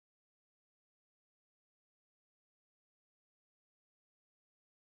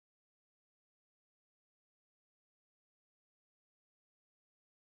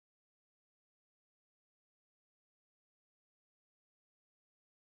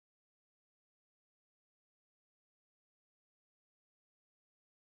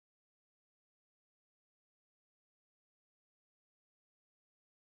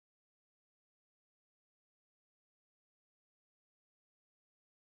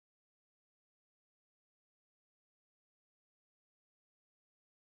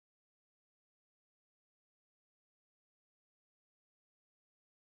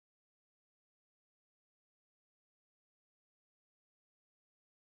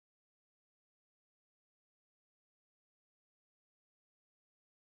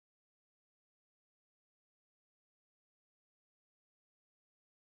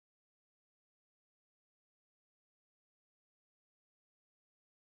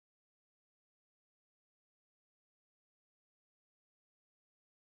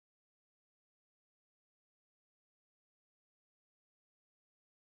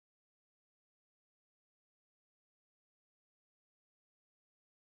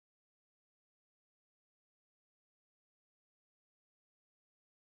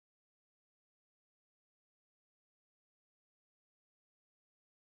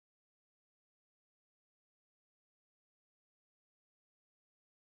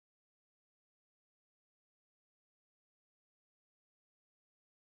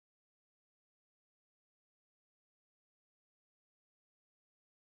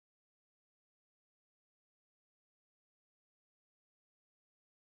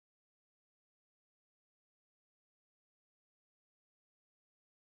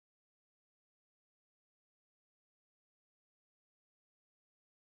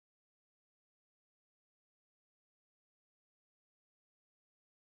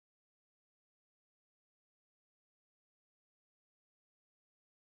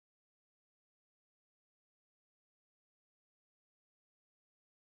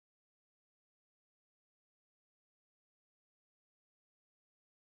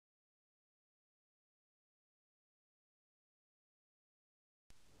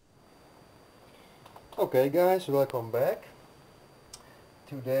Okay guys, welcome back.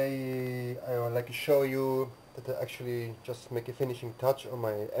 Today I would like to show you that I actually just make a finishing touch on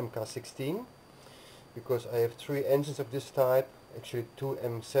my MK-16, because I have three engines of this type, actually two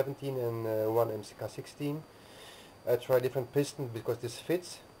M17 and one MK-16. I try different pistons because this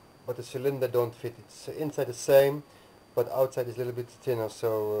fits, but the cylinder don't fit. It's inside the same, but outside is a little bit thinner,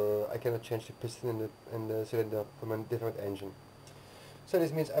 so I cannot change the piston and the cylinder from a different engine. So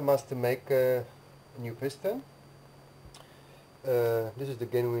this means I must make a new piston. This is the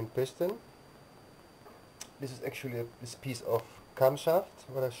genuine piston. This is actually this piece of camshaft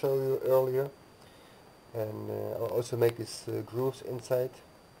what I showed you earlier, and I'll also make these grooves inside.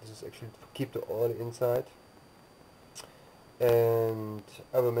 This is actually to keep the oil inside, and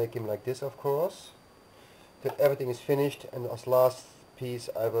I will make him like this, of course, till everything is finished, and as last piece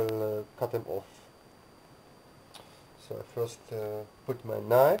I will cut them off. So I first put my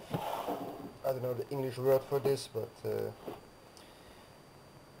knife. I don't know the English word for this, but to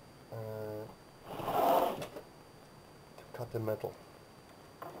cut the metal.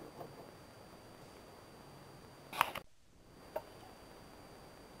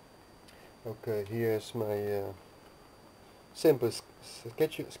 Okay, here's my simple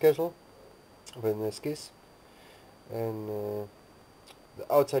schedule with a skis, and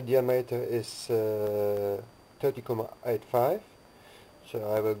the outside diameter is 30,85. So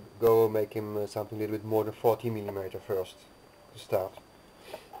I will go make him something a little bit more than 40 millimeter first to start.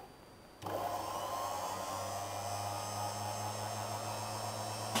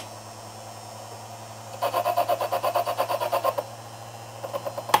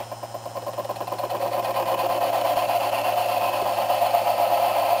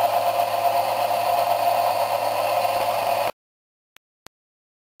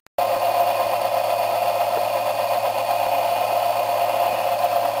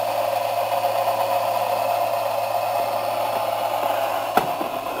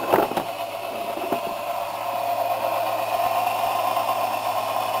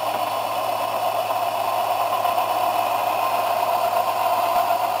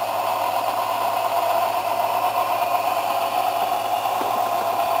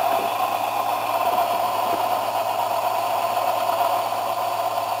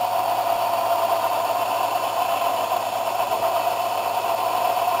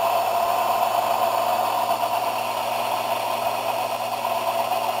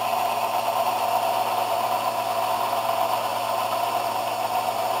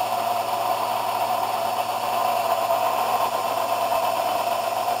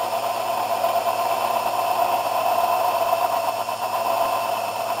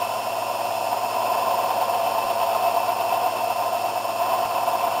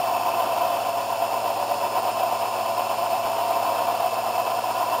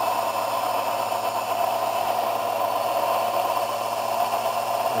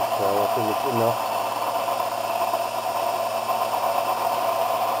 So I think it's enough.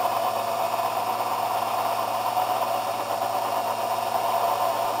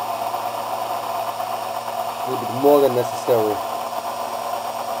 A little bit more than necessary.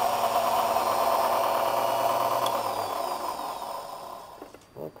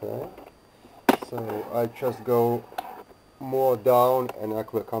 Okay, so I just go more down, and I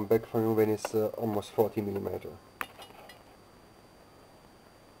will come back for you when it's almost 40 millimeter.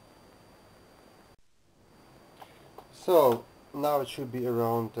 So now it should be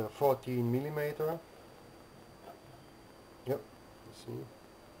around 14 millimeter. Yep, see.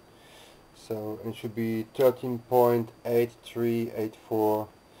 So it should be 13.8384.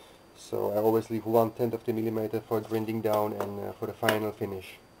 So I always leave 1/10 of the millimeter for grinding down and for the final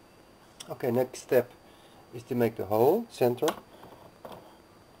finish. Okay, next step is to make the hole center.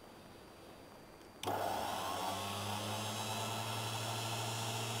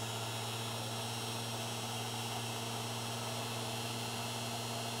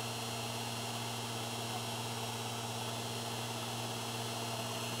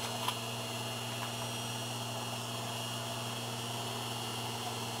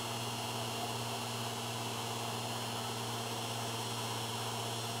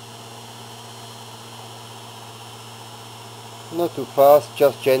 Not too fast,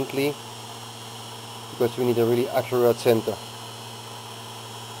 just gently, because we need a really accurate center.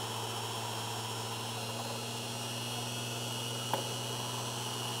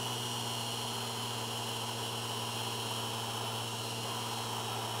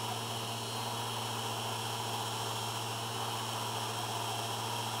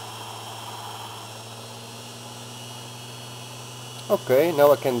 Okay,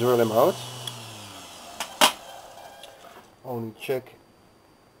 now I can drill them out. Only check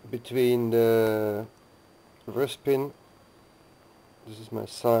between the reverse pin. This is my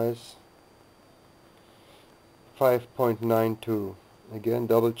size, 5.92. Again,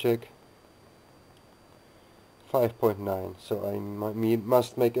 double check, 5.9. So I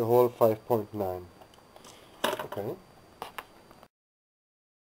must make a hole 5.9. Okay.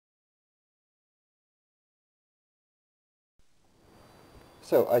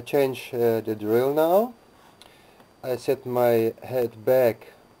 So I change the drill now. I set my head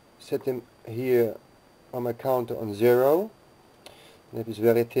back, set him here on my counter on 0. And have these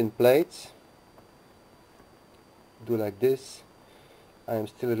very thin plates. Do like this. I am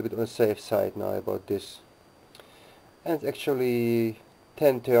still a little bit on the safe side now about this. And actually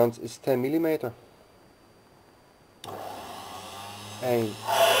 10 turns is 10 millimeter. 1, 2,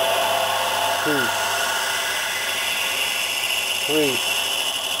 3,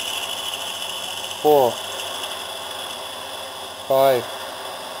 4, 5,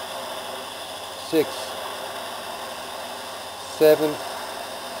 6, 7,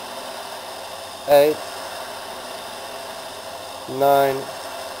 8, 9,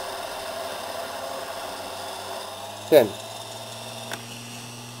 10.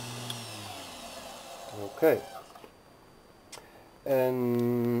 Okay.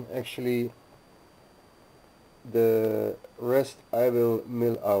 And actually the rest I will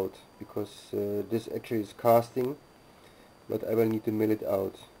mill out, because this actually is casting, but I will need to mill it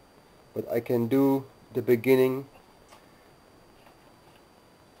out. But I can do the beginning.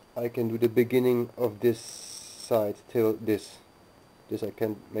 I can do the beginning of this side till this. This I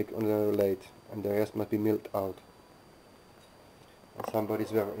can make on the lathe, and the rest must be milled out. And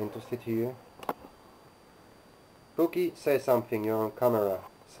somebody's very interested here. Pookie, say something, you're on camera.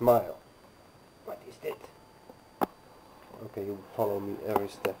 Smile. What is that? Okay, you follow me every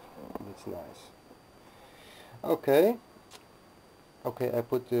step. That's nice. Okay. Okay, I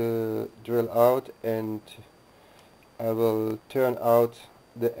put the drill out and I will turn out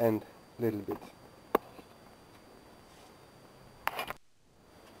the end a little bit.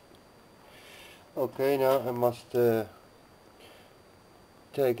 Okay, now I must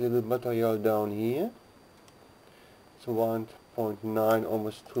take a little material down here. It's 1.9,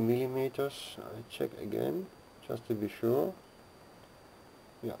 almost 2 millimeters. I check again, just to be sure.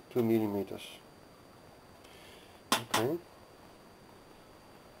 Yeah, 2 millimeters. Okay.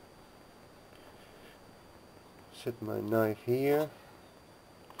 Set my knife here.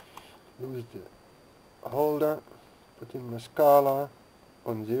 Use the holder. Put in my scala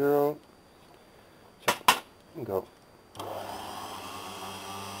on 0. So, go.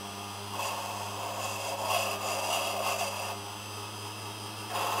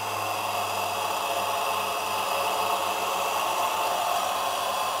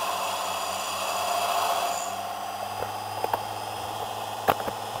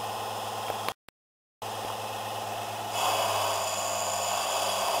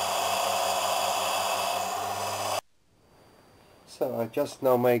 So I just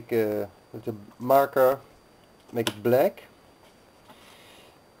now make with the marker, make it black.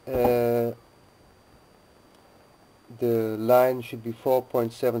 The line should be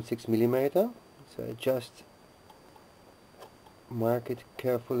 4.76 millimeter. So I just mark it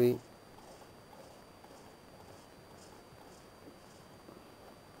carefully.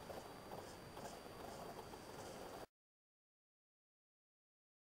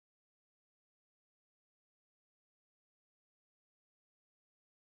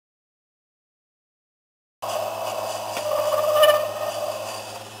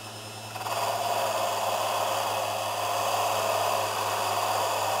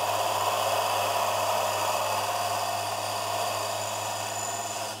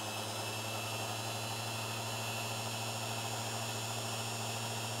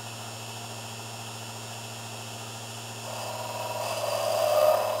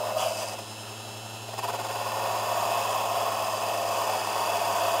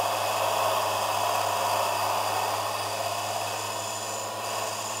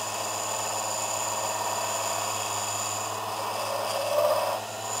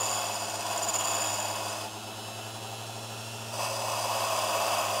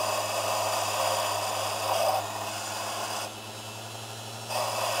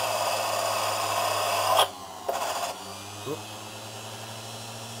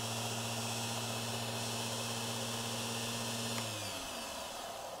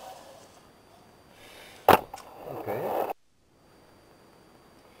 Okay.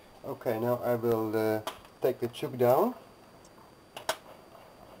 Okay, now I will take the chuck down.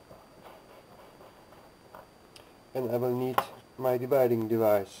 And I will need my dividing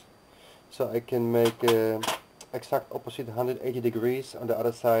device. So I can make exact opposite 180 degrees on the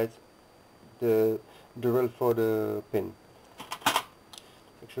other side. The drill for the pin.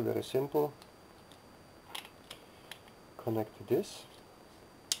 Actually very simple. Connect this.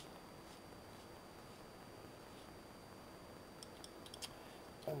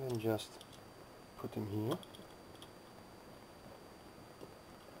 And then just put them here.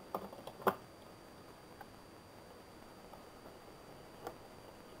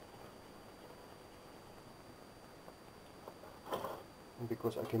 And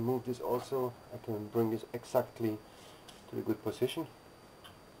because I can move this also, I can bring this exactly to a good position.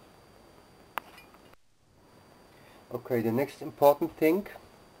 Okay, the next important thing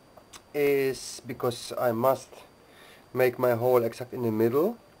is, because I must make my hole exact in the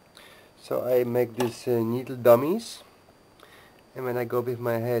middle, so I make these needle dummies, and when I go with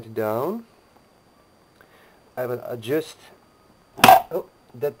my head down, I will adjust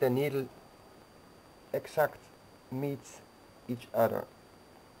that the needle exact meets each other,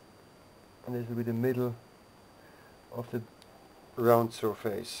 and this will be the middle of the round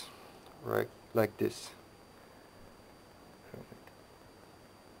surface, right, like this. Perfect.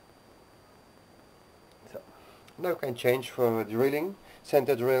 So now I can change from drilling,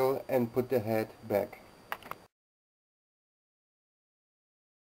 center drill, and put the head back.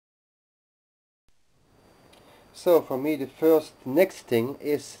 So for me the next thing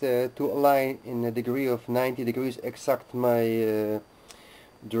is to align in a degree of 90 degrees exact my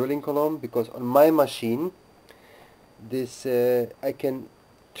drilling column, because on my machine this I can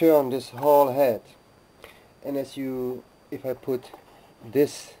turn this whole head, and if I put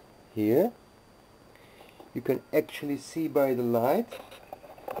this here, you can actually see by the light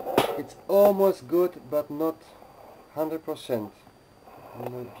it's almost good but not 100%. I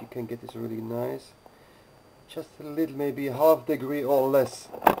don't know if you can get this really nice. Just a little, maybe half degree or less.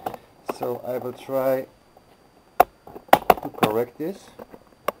 So I will try to correct this,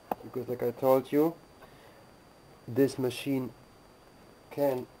 because like I told you, this machine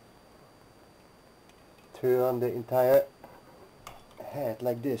can turn the entire head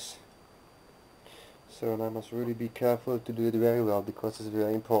like this. So I must really be careful to do it very well, because it's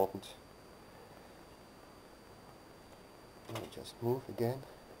very important. Let me just move again,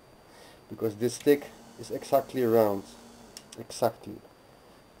 because this stick is exactly round, exactly.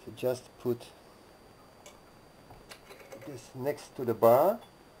 So just put this next to the bar,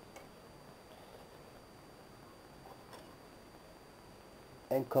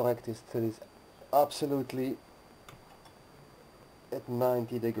 and correct this till it's absolutely at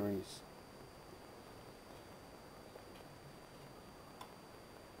 90 degrees.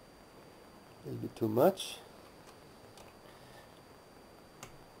 A little bit too much.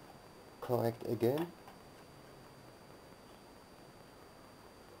 Correct again.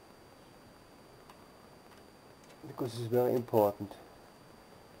 Because it's very important.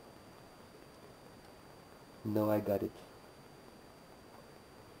 Now I got it.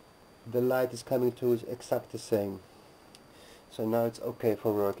 The light is coming through is exact the same. So now it's okay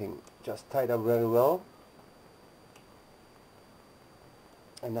for working. Just tie it up very well,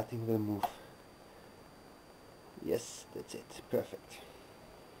 and nothing will move. Yes, that's it. Perfect.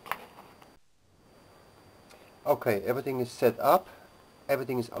 Okay, everything is set up,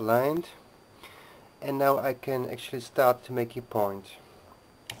 everything is aligned, and now I can actually start to make a point.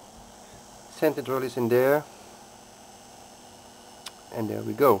 Center drill is in there, and there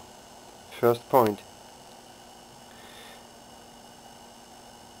we go. First point.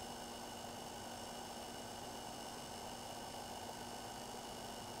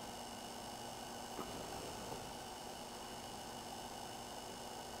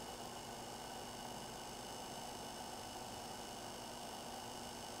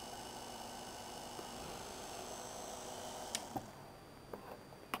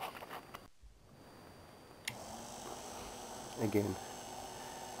 Again.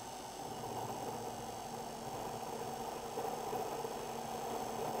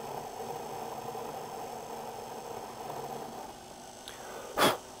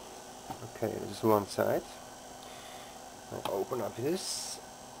 Okay, this is one side. I'll open up this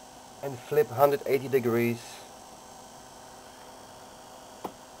and flip 180 degrees.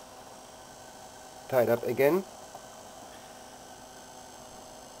 Tie it up again.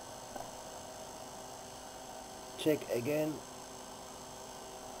 Check again.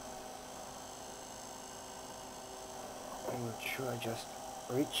 I'm not sure, I just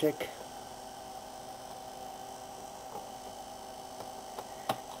recheck.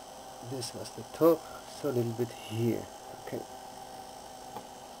 This was the top, so a little bit here. Okay.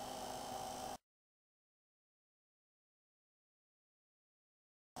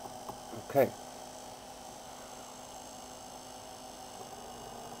 Okay.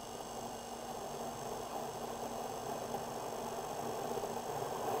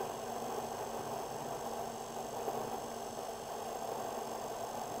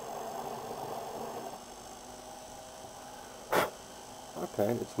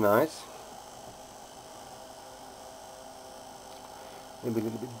 Okay, it's nice. Maybe a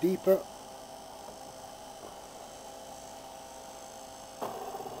little bit deeper.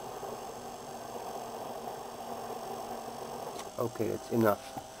 Okay, that's enough.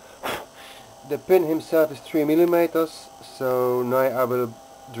 The pin himself is 3 millimeters, so now I will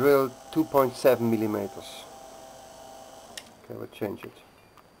drill 2.7 millimeters. Okay, we'll change it.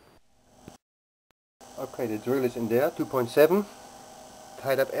 Okay, the drill is in there, 2.7.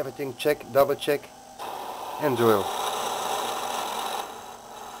 Tied up everything, check, double check, and drill.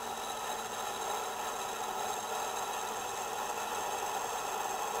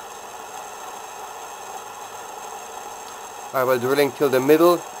 I will drilling till the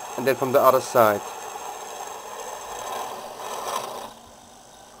middle and then from the other side.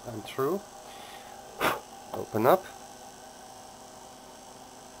 And through. Open up.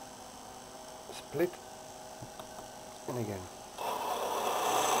 Split. And again.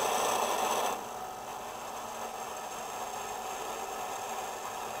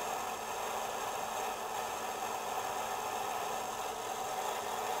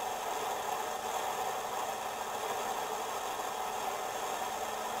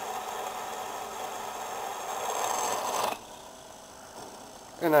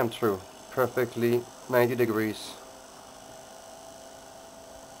 And I'm through. Perfectly 90 degrees.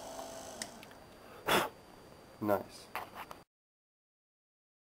 Nice.